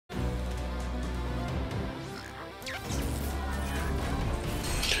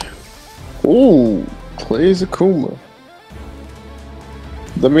Ooh, plays Akuma.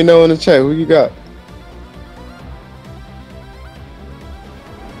 Let me know in the chat who you got.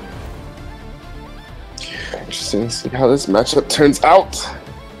 Interesting to see how this matchup turns out.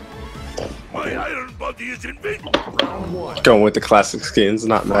 My iron body is invincible. Round one. Going with the classic skins,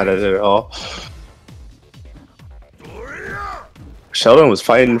 not mad at it at all. Sheldon was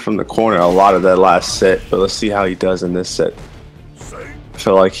fighting from the corner a lot of that last set, but let's see how he does in this set. I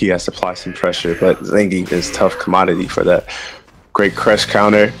feel like he has to apply some pressure, but Zangief is tough commodity for that. Great crush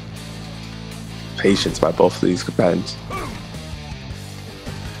counter. Patience by both of these combatants.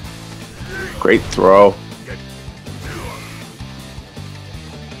 Great throw.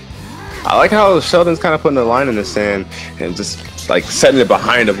 I like how Sheldon's kind of putting a line in the sand and just like setting it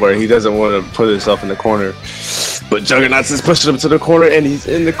behind him where he doesn't want to put himself in the corner. But Juggernuts is pushing him to the corner and he's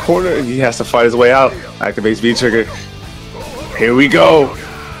in the corner and he has to fight his way out. Activates V trigger. Here we go.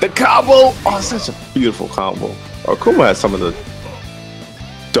 The combo. Oh, such a beautiful combo. Akuma has some of the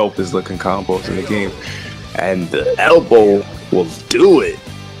dopest looking combos in the game. And the elbow will do it.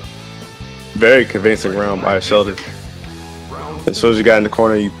 Very convincing round by Sheldon. As soon as you got in the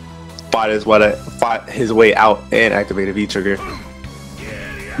corner, you fight his way out and activate a V trigger.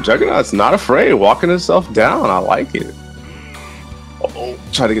 Juggernaut's not afraid, walking himself down. I like it. Oh,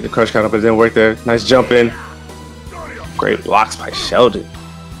 try to get the crush count up, but it didn't work there. Nice jump in. Great blocks by Sheldon.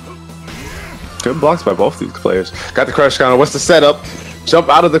 Good blocks by both these players. Got the crush counter. What's the setup? Jump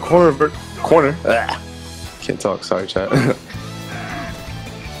out of the corner. Can't talk. Sorry, chat.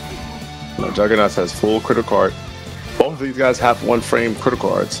 No, Juggernuts has full critical art. Both of these guys have one frame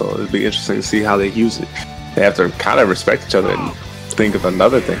critical art, so it'd be interesting to see how they use it. They have to kind of respect each other and think of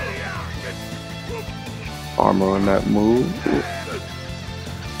another thing. Armor on that move.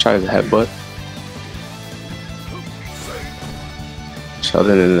 Try the headbutt.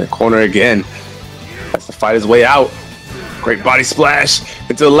 Sheldon in the corner again. Has to fight his way out. Great body splash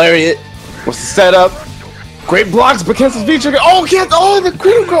into the lariat. What's the setup? Great blocks, but cancels V trigger. Oh, the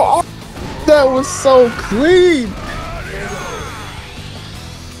critical. Oh, that was so clean.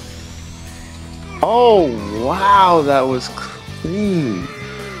 Oh, wow, that was clean.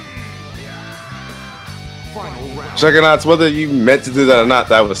 Juggernuts, whether you meant to do that or not,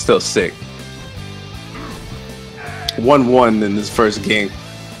 that was still sick. 1-1 in this first game.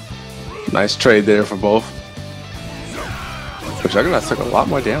 Nice trade there for both. But Juggernuts took a lot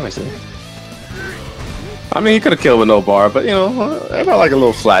more damage there. I mean, he could have killed with no bar, but you know, I felt like a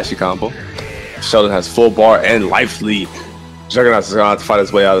little flashy combo. Sheldon has full bar and life lead. Juggernuts is gonna have to fight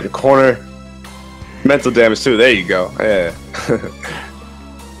his way out of the corner. Mental damage too. There you go. Yeah.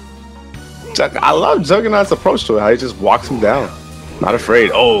 I love Juggernaut's approach to it. How he just walks him down. Not afraid.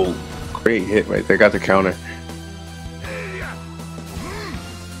 Oh, great hit right there. Got the counter.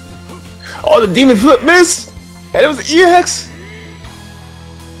 Oh, the demon flip miss. And it was EX.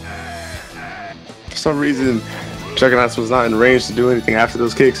 For some reason, Juggernuts was not in range to do anything after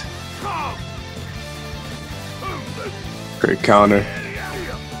those kicks. Great counter.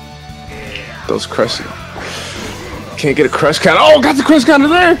 Those crushing. Can't get a crush counter. Oh, got the crush counter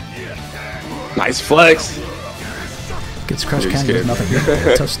there. Nice flex. Gets crush counter with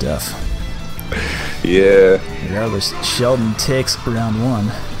nothing. Tough stuff. Yeah. Regardless, Sheldon takes round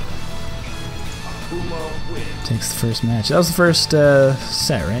one. Takes the first match. That was the first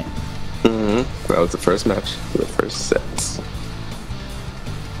set, right? Mm-hmm. That was the first match. The first set.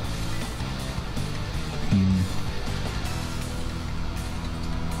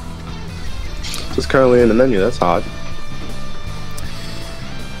 Just currently in the menu. That's odd.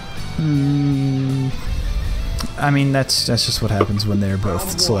 I mean, that's just what happens when they're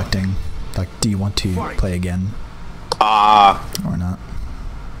both selecting. Like, do you want to play again? Or not?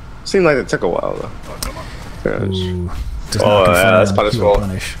 Seemed like it took a while though. Ooh, that's punishable.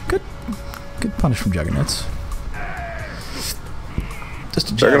 Punish. Good punish from Juggernuts.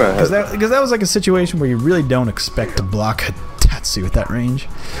 Just a Juggernaut because that was like a situation where you really don't expect to block a Tatsu at that range,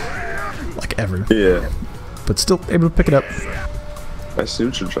 like ever. Yeah. But still able to pick it up. Nice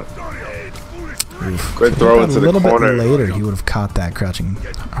neutral jump. Good throw into the corner. A little bit later, he would have caught that crouching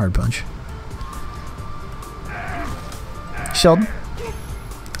hard punch. Sheldon.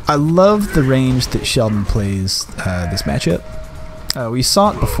 I love the range that Sheldon plays this matchup. We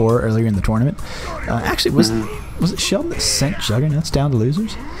saw it before earlier in the tournament. Actually, was it Sheldon that sent Juggernuts down to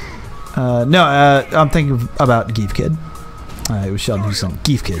losers? No, I'm thinking about Geef Kid. It was Sheldon who sent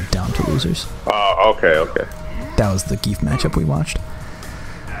Geef Kid down to losers. Oh, okay. That was the Geef matchup we watched.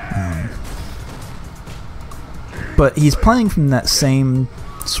 But he's playing from that same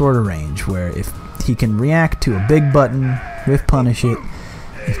sort of range where if he can react to a big button with punish it,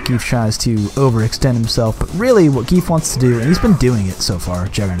 if Geef tries to overextend himself. But really, what Geef wants to do, and he's been doing it so far,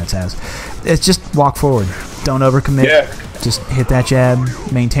 Juggernuts has, is just walk forward. Don't overcommit. Yeah. Just hit that jab,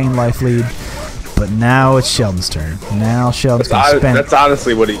 maintain life lead. But now it's Sheldon's turn. Now Sheldon's going to spend... That's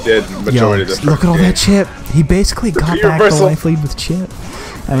honestly what he did majority of the look at all that chip. He basically got back reversal. the life lead with chip.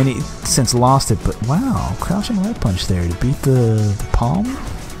 I mean, he since lost it, but wow, crouching light punch there to beat the palm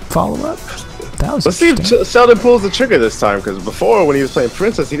follow-up. That was Let's see if Sheldon pulls the trigger this time, because before, when he was playing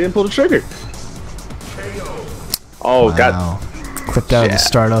Princess, he didn't pull the trigger. Oh, wow. God. Clipped out of the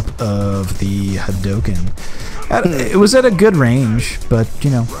startup of the Hadoken. It was at a good range, but,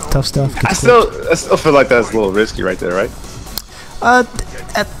 you know, tough stuff. I still feel like that's a little risky right there, right?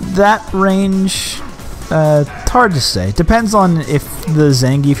 At that range, it's hard to say. Depends on if the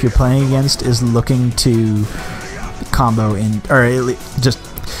Zangief you're playing against is looking to combo in, or just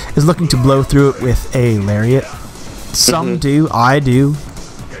is looking to blow through it with a lariat. Some do. I do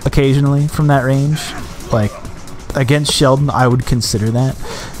occasionally from that range. Like, against Sheldon, I would consider that.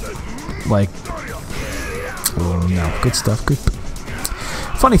 Like, oh no, good stuff. Good.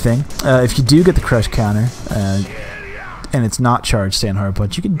 Funny thing, if you do get the crush counter, and it's not charged stand hard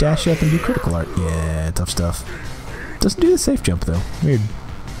punch, you can dash up and do critical art. Yeah, tough stuff. Doesn't do the safe jump though. Weird.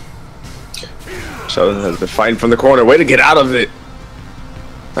 Sheldon has been fighting from the corner. Way to get out of it.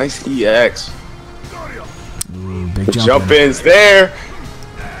 Nice EX. Ooh, big The jump, jump in's there.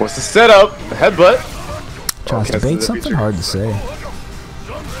 What's the setup? The headbutt. Tries to bait something. Hard to say.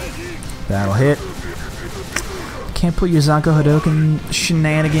 That'll hit. Can't put your Zanko Hadoken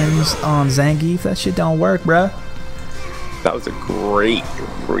shenanigans on Zangief. That shit don't work, bruh. That was a great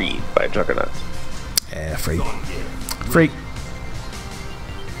read by Juggernuts. Yeah, freak. Freak.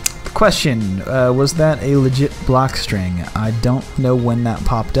 Question, was that a legit block string? I don't know when that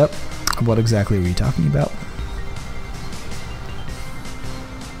popped up. What exactly were you talking about?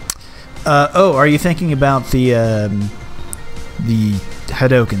 Oh, are you thinking about the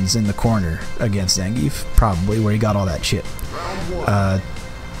Hadokens in the corner against Zangief? Probably, where he got all that shit.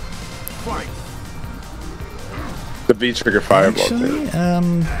 The V trigger fireball Actually,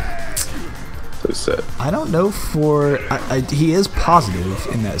 thing. I don't know for... he is positive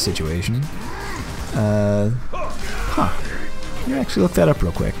in that situation. Let me actually look that up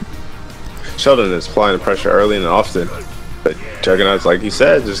real quick. Sheldon is applying the pressure early and often. But Juggernuts, like you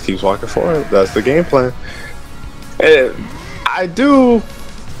said, just keeps walking forward. That's the game plan. And I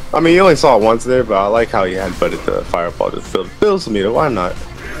mean, you only saw it once there, but I like how he had butted the fireball to build some meter. Why not?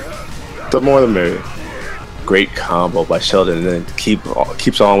 The more the merrier. Great combo by Sheldon, and then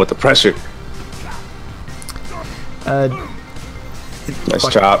keeps on with the pressure. Nice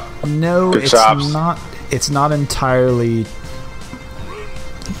chop. No, Good it's chops. not. It's not entirely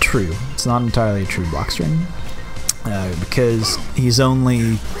true. It's not entirely a true block string, because he's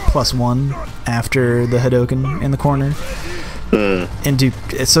only +1 after the Hadoken in the corner.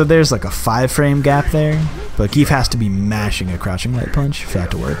 So there's like a 5-frame gap there, but Geef has to be mashing a crouching light punch for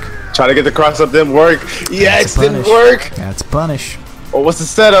that to work. Try to get the cross up, didn't work. EX didn't work. That's a punish. Oh, what's the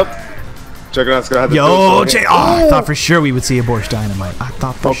setup? Juggernaut's gonna have to I thought for sure we would see a Borscht Dynamite. I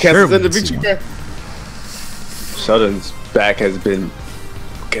thought for sure we would see one. Sheldon's back has been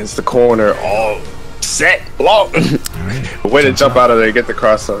against the corner, all set, long. Right. Way to jump out of there, get the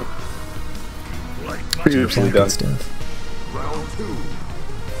cross up. Beautifully done.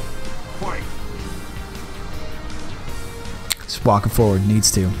 Just walking forward,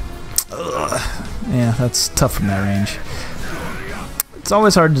 needs to. Yeah, that's tough from that range. It's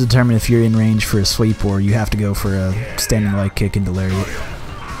always hard to determine if you're in range for a sweep or you have to go for a standing light kick into lariat.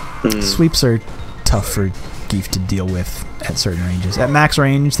 Sweeps are tough for Geef to deal with at certain ranges. At max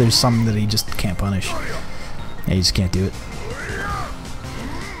range, there's some that he just can't punish. Yeah, he just can't do it.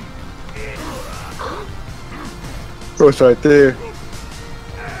 Goes right there.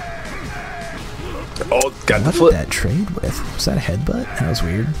 Oh, got the flip. What did that trade with? Was that a headbutt? That was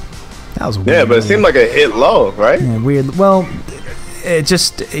weird. That was weird. Yeah, but it seemed like it hit low, right? Yeah, weird. Well, it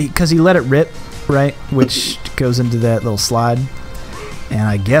just... Because he let it rip, right? Which goes into that little slide. And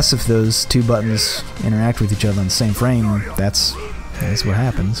I guess if those two buttons interact with each other on the same frame, that's what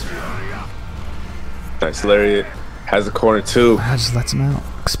happens. Nice lariat. Has the corner too. Just lets him out.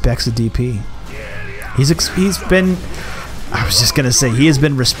 Expects a DP. He's been... I was just going to say, he has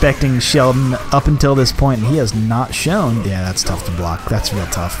been respecting Sheldon up until this point, and he has not shown... Yeah, that's tough to block. That's real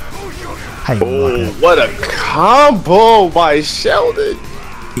tough. How you block that? What a combo by Sheldon.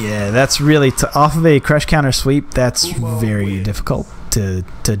 Yeah, that's really... off of a crush counter sweep, that's very difficult to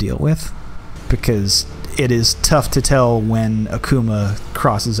deal with, because it is tough to tell when Akuma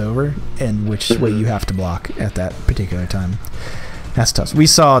crosses over and which way you have to block at that particular time. That's tough. We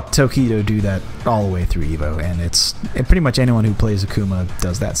saw Tokido do that all the way through Evo, and pretty much anyone who plays Akuma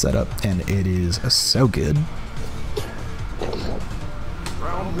does that setup, and it is so good.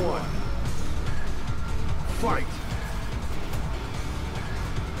 Round 1. Fight.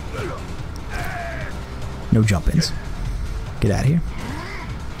 No jump-ins. Get out of here.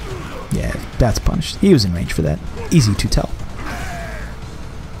 Yeah, that's punished. He was in range for that. Easy to tell.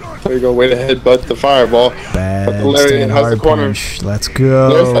 There you go. Way to headbutt the fireball. Bad Larry stand has hard the corner. punch. Let's go.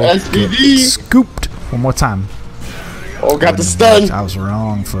 There's the SBD. Get scooped. One more time. Oh, got the stun. I was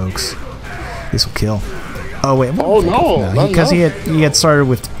wrong, folks. This will kill. Oh wait. Oh no! Because he had started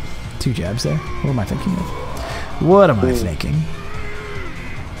with 2 jabs there. What am I thinking of? What am I thinking?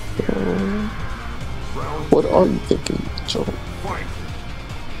 What are you thinking, Joe?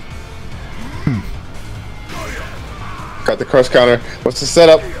 Got the crush counter. What's the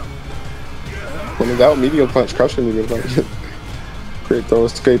setup? Winning out, medium punch, crushing medium punch. Great throw,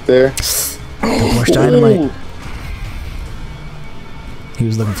 straight there. Double Rush Dynamite. He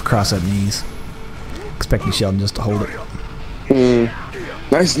was looking for cross-up knees. Expecting Sheldon just to hold it.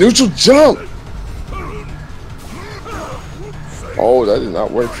 Nice neutral jump. Oh, that did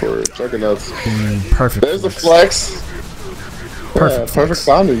not work for Juggernuts. Perfect. There's the flex. Perfect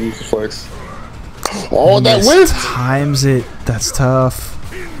time to use the flex. Oh, that whip! Times it. That's tough.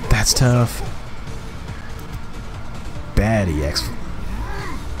 That's tough. Bad EX.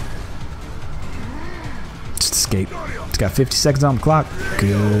 Just escape. It's got 50 seconds on the clock.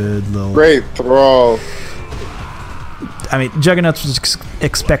 Good little. Great throw. I mean, Juggernuts was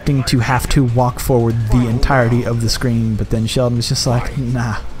expecting to have to walk forward the entirety of the screen, but then Sheldon was just like,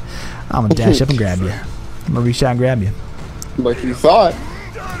 nah, I'm gonna dash up and grab you. I'm gonna reach out and grab you. Like you thought.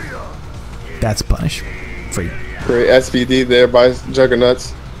 That's a punish. Free. Great SVD there by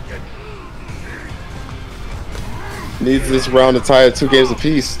Juggernuts. Needs this round to tie at 2 games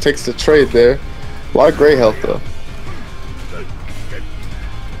apiece. Takes the trade there. A lot of great health though.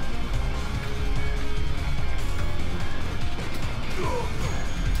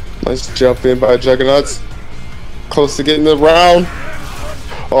 Nice jump in by Juggernuts. Close to getting the round.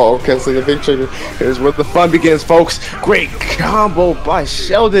 Oh, okay, so the big trigger. Here's where the fun begins, folks. Great combo by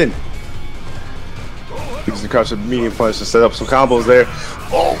Sheldon. Uses the crouch of medium punch to set up some combos there.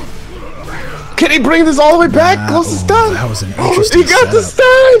 Oh, can he bring this all the way back? Close to stun. That was an interesting He got setup. the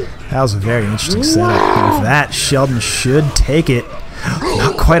stun. That was a very interesting setup. And with that, Sheldon should take it.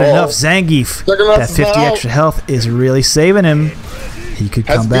 Not quite enough. Zangief, that 50 extra health is really saving him. He could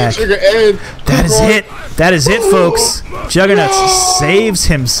come back. That is it. That is it, folks. Juggernuts saves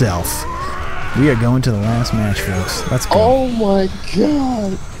himself. We are going to the last match, folks. Let's go. Oh my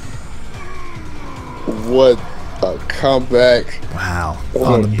god. What a comeback. Wow.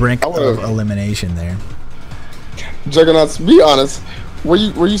 On the brink of elimination there. Juggernuts, be honest. Were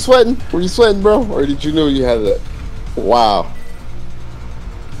you sweating? Were you sweating, bro? Or did you know you had that? Wow.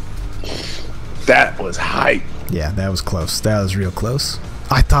 That was hype. Yeah, that was close. That was real close.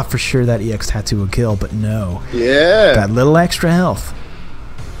 I thought for sure that EX tattoo would kill, but no. Yeah. That little extra health.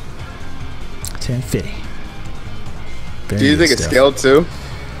 1050. Do you think it's scaled too?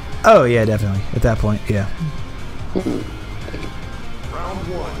 Oh yeah, definitely. At that point, yeah. Round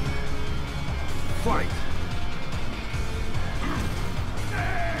 1. Fight.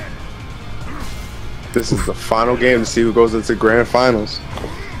 This is the final game to see who goes into grand finals.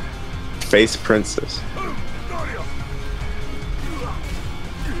 Face Princess.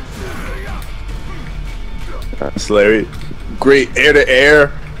 That's Larry. Great air to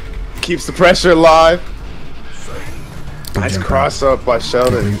air. Keeps the pressure alive. Nice cross up by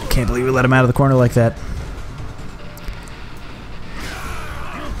Sheldon. Can't believe we let him out of the corner like that.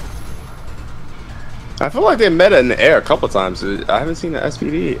 I feel like they met in the air a couple times. I haven't seen the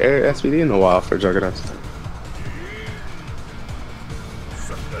air SPD in a while for Juggernuts.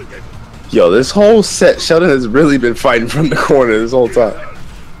 Yo, this whole set, Sheldon has really been fighting from the corner this whole time.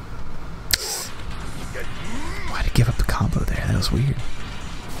 Why'd he give up the combo there? That was weird.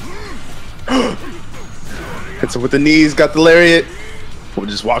 Hits him with the knees, got the lariat. Or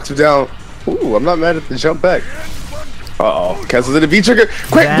just walks him down. Ooh, I'm not mad at the jump back. Uh-oh, cancels it a V-trigger.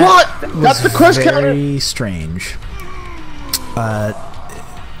 Quick block! Got the crush counter. Very strange.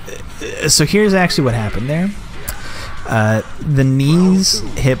 So here's actually what happened there. The knees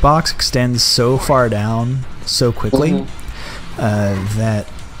hitbox extends so far down so quickly that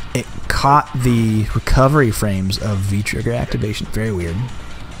it caught the recovery frames of V-trigger activation. Very weird.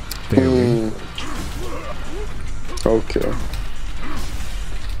 Very weird. Okay.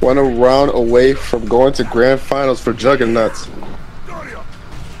 1 round away from going to grand finals for Juggernuts.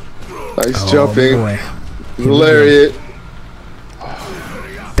 Nice jumping. Boy. Lariat.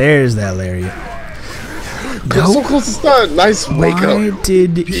 There's that lariat. You're so close to start. Nice wake up. Why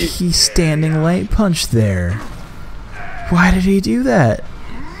did he standing light punch there? Why did he do that?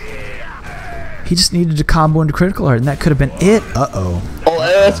 He just needed to combo into critical art, and that could have been it. Uh-oh.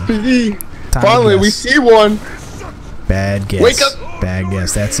 Oh, SPD. Time Finally, to we guess. see one. Bad guess. Wake up. Bad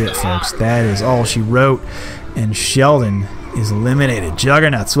guess. That's it, folks. That is all she wrote. And Sheldon is eliminated.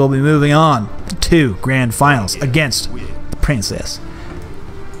 Juggernuts will be moving on to 2 grand finals against the Princess.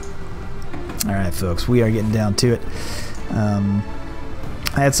 Alright, folks. We are getting down to it. I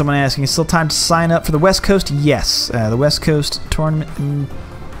had someone asking, is still time to sign up for the West Coast? Yes. The West Coast tournament...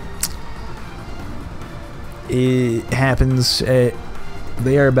 it happens.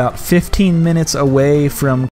 They are about 15 minutes away from